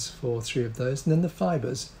 $19 for 3 of those, and then the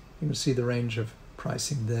fibers, you can see the range of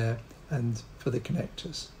pricing there, and for the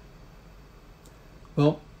connectors.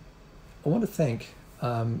 Well, I want to thank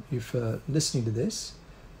you for listening to this,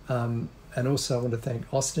 and also I want to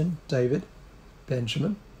thank Austin, David,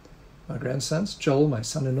 Benjamin, my grandsons, Joel, my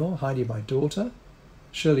son-in-law, Heidi, my daughter,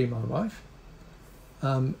 Shirley, my wife,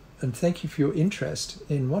 and thank you for your interest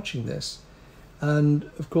in watching this.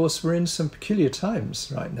 And of course, we're in some peculiar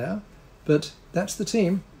times right now, but that's the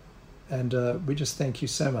team, and we just thank you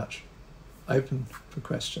so much. Open for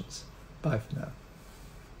questions. Bye for now.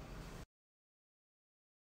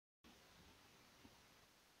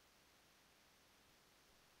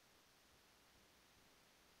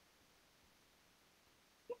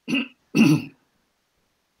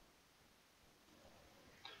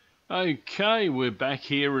 Okay, we're back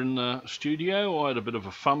here in the studio. I had a bit of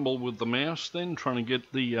a fumble with the mouse then, trying to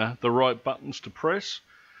get the right buttons to press,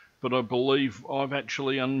 but I believe I've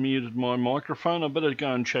actually unmuted my microphone. I better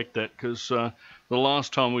go and check that, because the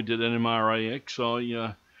last time we did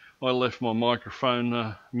NMRAx, I left my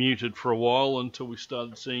microphone muted for a while until we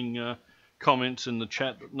started seeing comments in the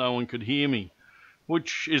chat that no one could hear me,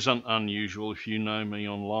 which isn't unusual if you know me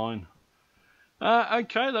online.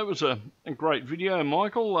 Okay, that was a great video,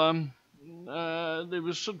 Michael. There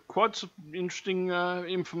was quite some interesting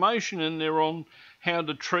information in there on how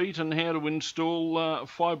to treat and how to install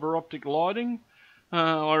fibre optic lighting.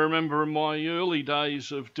 I remember in my early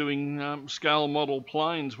days of doing scale model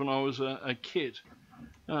planes when I was a kid,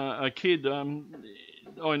 I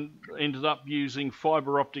ended up using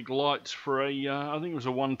fibre optic lights for I think it was a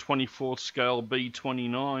 1/24th scale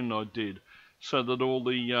B29 I did, so that all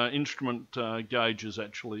the instrument gauges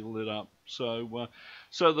actually lit up. So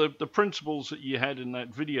the principles that you had in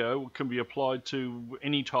that video can be applied to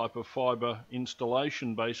any type of fibre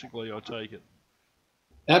installation, basically, I take it.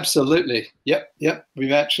 Absolutely. Yep.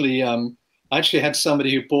 We've actually, I actually had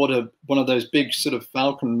somebody who bought one of those big sort of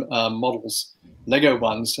Falcon models, Lego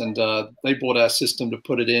ones, and they bought our system to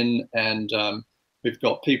put it in, and we've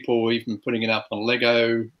got people even putting it up on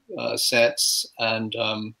Lego sets and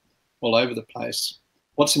all over the place.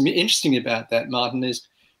 What's interesting about that, Martin, is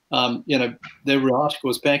there were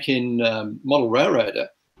articles back in Model Railroader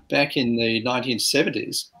back in the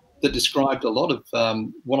 1970s that described a lot of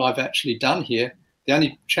what I've actually done here. The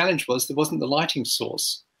only challenge was there wasn't the lighting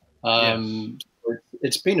source. Yes.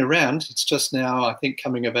 It's been around. It's just now, I think,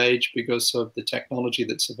 coming of age because of the technology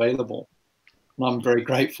that's available. And I'm very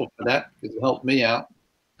grateful for that because it helped me out.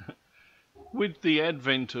 With the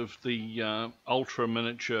advent of the ultra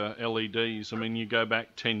miniature LEDs, I mean, you go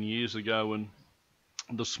back 10 years ago and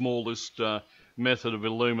the smallest method of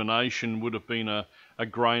illumination would have been a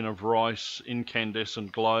grain of rice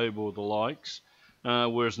incandescent globe or the likes,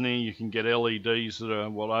 whereas now you can get LEDs that are,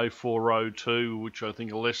 what, 0402, which I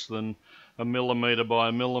think are less than a millimetre by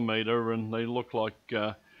a millimetre, and they look like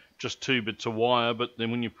just 2 bits of wire, but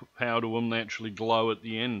then when you put power to them, they actually glow at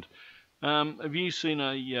the end. Have you seen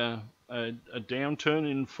a a downturn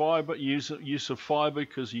in fibre use of fibre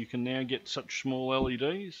because you can now get such small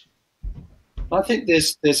LEDs? I think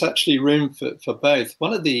there's actually room for both.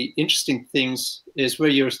 One of the interesting things is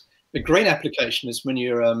where a great application is when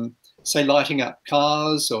you're say lighting up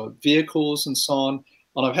cars or vehicles and so on.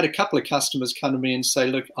 And I've had a couple of customers come to me and say,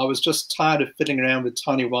 look, I was just tired of fiddling around with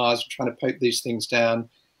tiny wires and trying to poke these things down,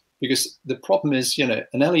 because the problem is, you know,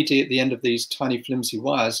 an LED at the end of these tiny flimsy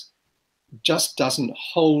wires just doesn't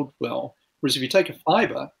hold well. Whereas if you take a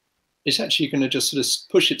fiber, it's actually going to just sort of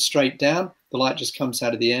push it straight down. The light just comes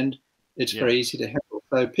out of the end. It's very easy to handle.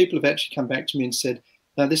 So people have actually come back to me and said,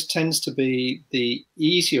 now this tends to be the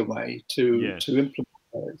easier way to implement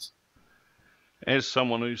those. As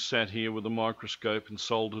someone who's sat here with a microscope and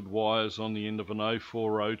soldered wires on the end of an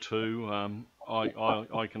 0402,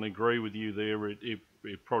 I can agree with you there. It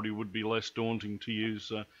probably would be less daunting to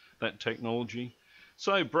use that technology.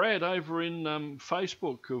 So, Brad, over in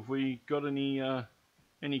Facebook, have we got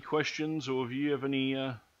any questions, or have you have any?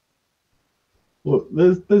 Well,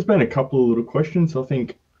 there's been a couple of little questions. I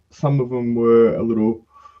think some of them were a little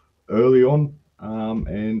early on,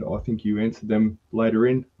 and I think you answered them later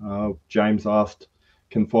in. James asked,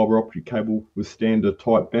 can fibre optic cable withstand a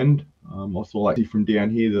tight bend? I saw like from down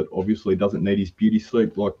here that obviously doesn't need his beauty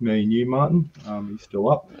sleep like me and you, Martin. He's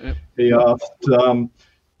still up. Yep. He asked,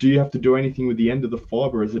 do you have to do anything with the end of the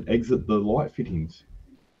fibre as it exits the light fittings?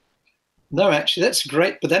 No, actually, that's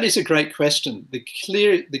great. But that is a great question. The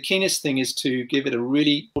keenest thing is to give it a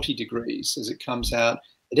really 40 degrees as it comes out.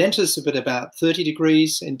 It enters at about 30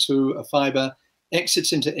 degrees into a fiber,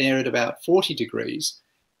 exits into air at about 40 degrees.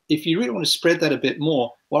 If you really want to spread that a bit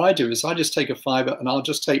more, what I do is I just take a fiber and I'll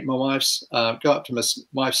just take my wife's, go up to my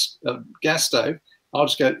wife's gas stove. I'll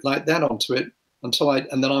just go like that onto it and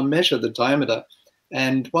then I'll measure the diameter.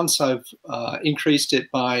 And once I've increased it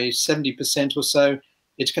by 70% or so,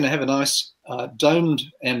 it's going to have a nice domed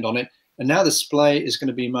end on it. And now the display is going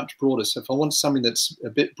to be much broader. So if I want something that's a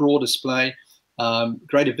bit broader display,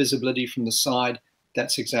 greater visibility from the side,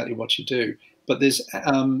 that's exactly what you do. But there's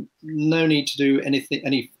no need to do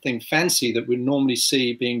anything fancy that we normally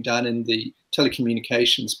see being done in the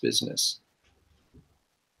telecommunications business.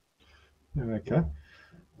 Okay.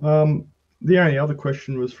 The only other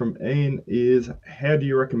question was from Ian is, how do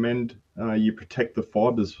you recommend you protect the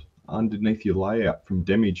fibres underneath your layout from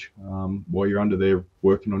damage while you're under there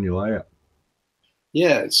working on your layout?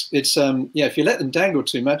 Yeah, it's if you let them dangle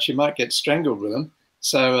too much, you might get strangled with them.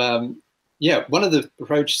 So yeah, one of the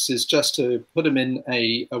approaches is just to put them in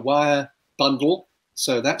a wire bundle.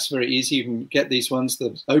 So that's very easy. You can get these ones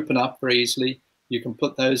that open up very easily. You can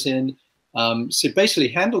put those in. So basically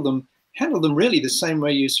handle them really the same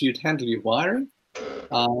way you'd handle your wiring.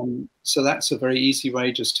 So that's a very easy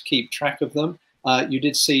way just to keep track of them. You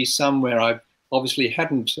did see some where I obviously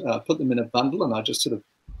hadn't put them in a bundle and I just sort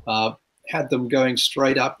of had them going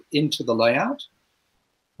straight up into the layout.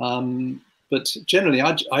 But generally,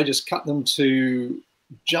 I just cut them to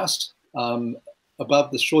just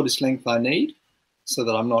above the shortest length I need so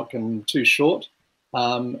that I'm not getting too short.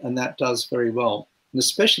 And that does very well. And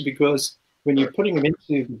especially because when you're putting them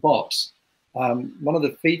into the box, one of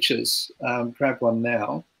the features, grab one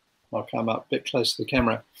now, I'll come up a bit close to the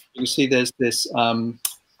camera. You can see there's this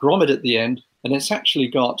grommet at the end, and it's actually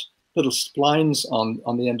got little splines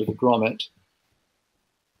on the end of the grommet.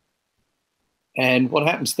 And what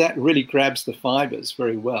happens, that really grabs the fibers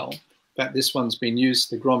very well. In fact, this one's been used,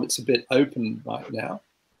 the grommet's a bit open right now.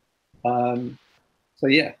 So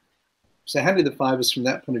yeah, so handling the fibers from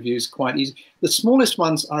that point of view is quite easy. The smallest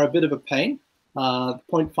ones are a bit of a pain.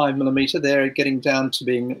 0.5 millimeter, they're getting down to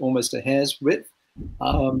being almost a hair's width.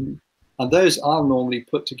 And those I'll normally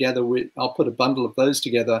put together with, I'll put a bundle of those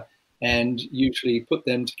together and usually put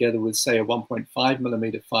them together with, say, a 1.5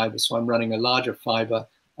 millimeter fiber. So I'm running a larger fiber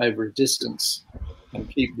over a distance and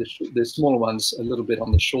keep the smaller ones a little bit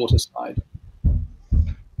on the shorter side.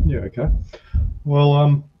 Yeah, okay.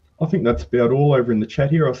 Well, I think that's about all over in the chat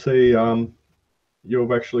here. I see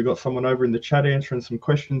you've actually got someone over in the chat answering some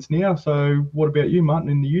questions now. So what about you, Martin,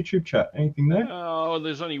 in the YouTube chat? Anything there? Oh,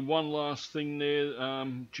 there's only one last thing there.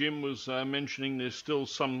 Jim was mentioning there's still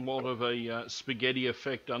somewhat of a spaghetti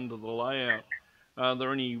effect under the layout. Are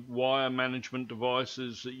there any wire management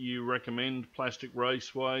devices that you recommend, plastic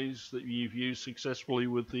raceways, that you've used successfully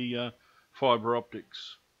with the fibre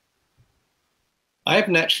optics? I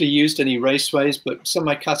haven't actually used any raceways, but some of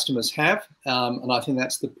my customers have, and I think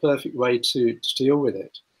that's the perfect way to deal with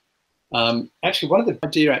it. Actually, one of the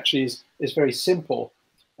idea actually is very simple.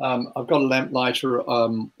 I've got a lamp lighter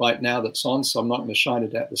right now that's on, so I'm not going to shine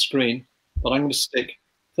it at the screen, but I'm going to stick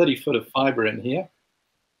 30 foot of fibre in here.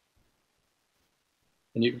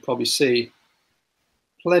 and you can probably see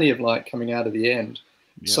plenty of light coming out of the end.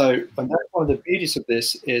 Yeah. So, and that's one of the beauties of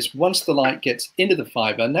this is once the light gets into the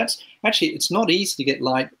fiber, and that's actually, it's not easy to get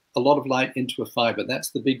a lot of light into a fiber.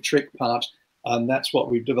 That's the big trick part. And that's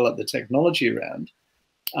what we've developed the technology around.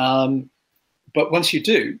 But once you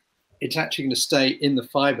do, it's actually going to stay in the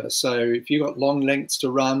fiber. So if you've got long lengths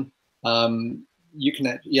to run, you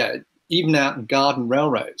can, even out in garden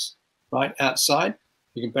railroads, right outside,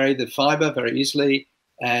 you can bury the fiber very easily.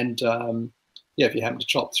 And if you happen to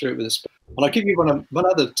chop through it with a spoon. And I'll give you one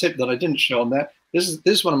other tip that I didn't show on that. This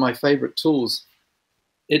is one of my favorite tools.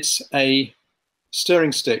 It's a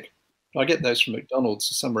stirring stick. I get those from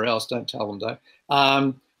McDonald's or somewhere else. Don't tell them though.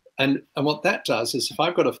 And what that does is if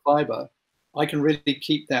I've got a fiber, I can really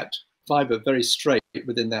keep that fiber very straight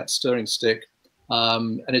within that stirring stick.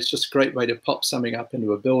 And it's just a great way to pop something up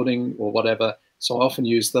into a building or whatever. So I often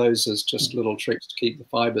use those as just little tricks to keep the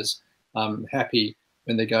fibers happy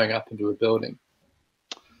when they're going up into a building.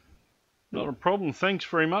 Not a problem. Thanks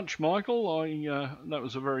very much, Michael. That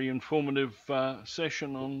was a very informative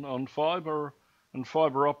session on fibre and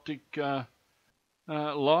fibre optic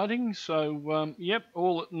lighting. So, yep,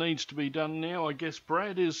 all that needs to be done now, I guess,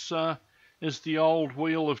 Brad, is the old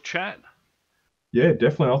wheel of chat. Yeah,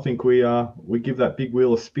 definitely. I think we give that big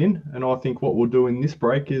wheel a spin, and I think what we'll do in this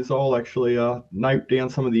break is I'll actually note down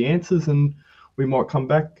some of the answers, and we might come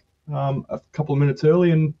back a couple of minutes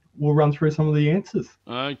early and we'll run through some of the answers.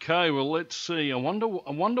 Okay, well, let's see. I wonder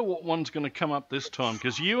what one's going to come up this time,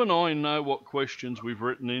 because you and I know what questions we've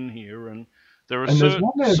written in here, and there are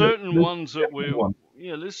certain ones that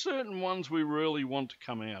there's certain ones we really want to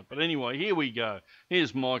come out. But anyway, here we go.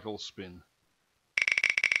 Here's Michael's spin.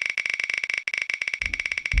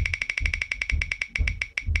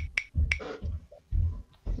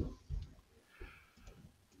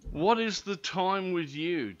 What is the time with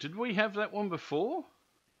you? Did we have that one before?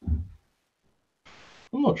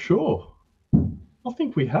 I'm not sure. I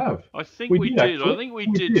think we have. I think we did. I think we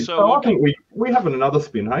did. So I think we have another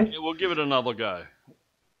spin, hey? Yeah, we'll give it another go.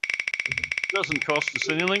 Doesn't cost us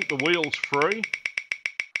anything. The wheel's free.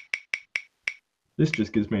 This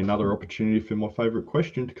just gives me another opportunity for my favourite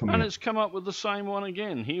question to come out. And it's come up with the same one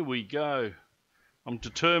again. Here we go. I'm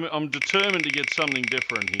determined to get something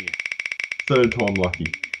different here. Third time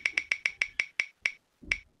lucky.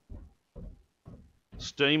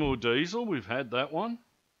 Steam or diesel? We've had that one.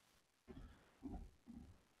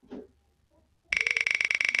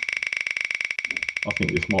 I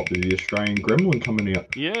think this might be the Australian gremlin coming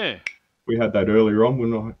out. Yeah. We had that earlier on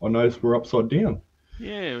when I noticed we're upside down.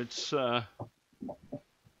 Yeah, it's...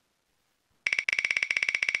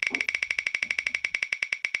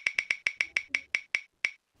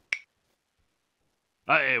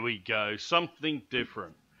 there we go. Something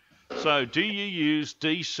different. So, do you use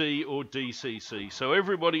DC or DCC? So,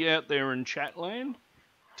 everybody out there in Chatland,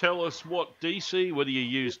 tell us what DC, whether you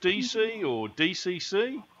use DC or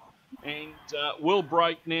DCC. And we'll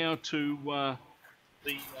break now to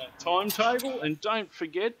the timetable. And don't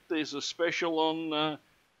forget, there's a special on...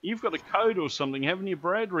 you've got a code or something, haven't you,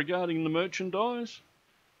 Brad, regarding the merchandise?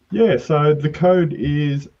 Yeah, so the code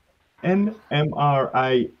is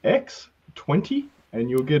NMRAx 20. And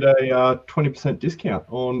you'll get a 20% discount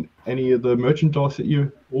on any of the merchandise that you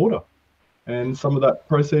order. And some of that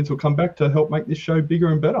proceeds will come back to help make this show bigger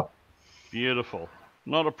and better. Beautiful.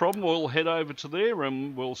 Not a problem. We'll head over to there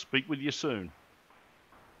and we'll speak with you soon.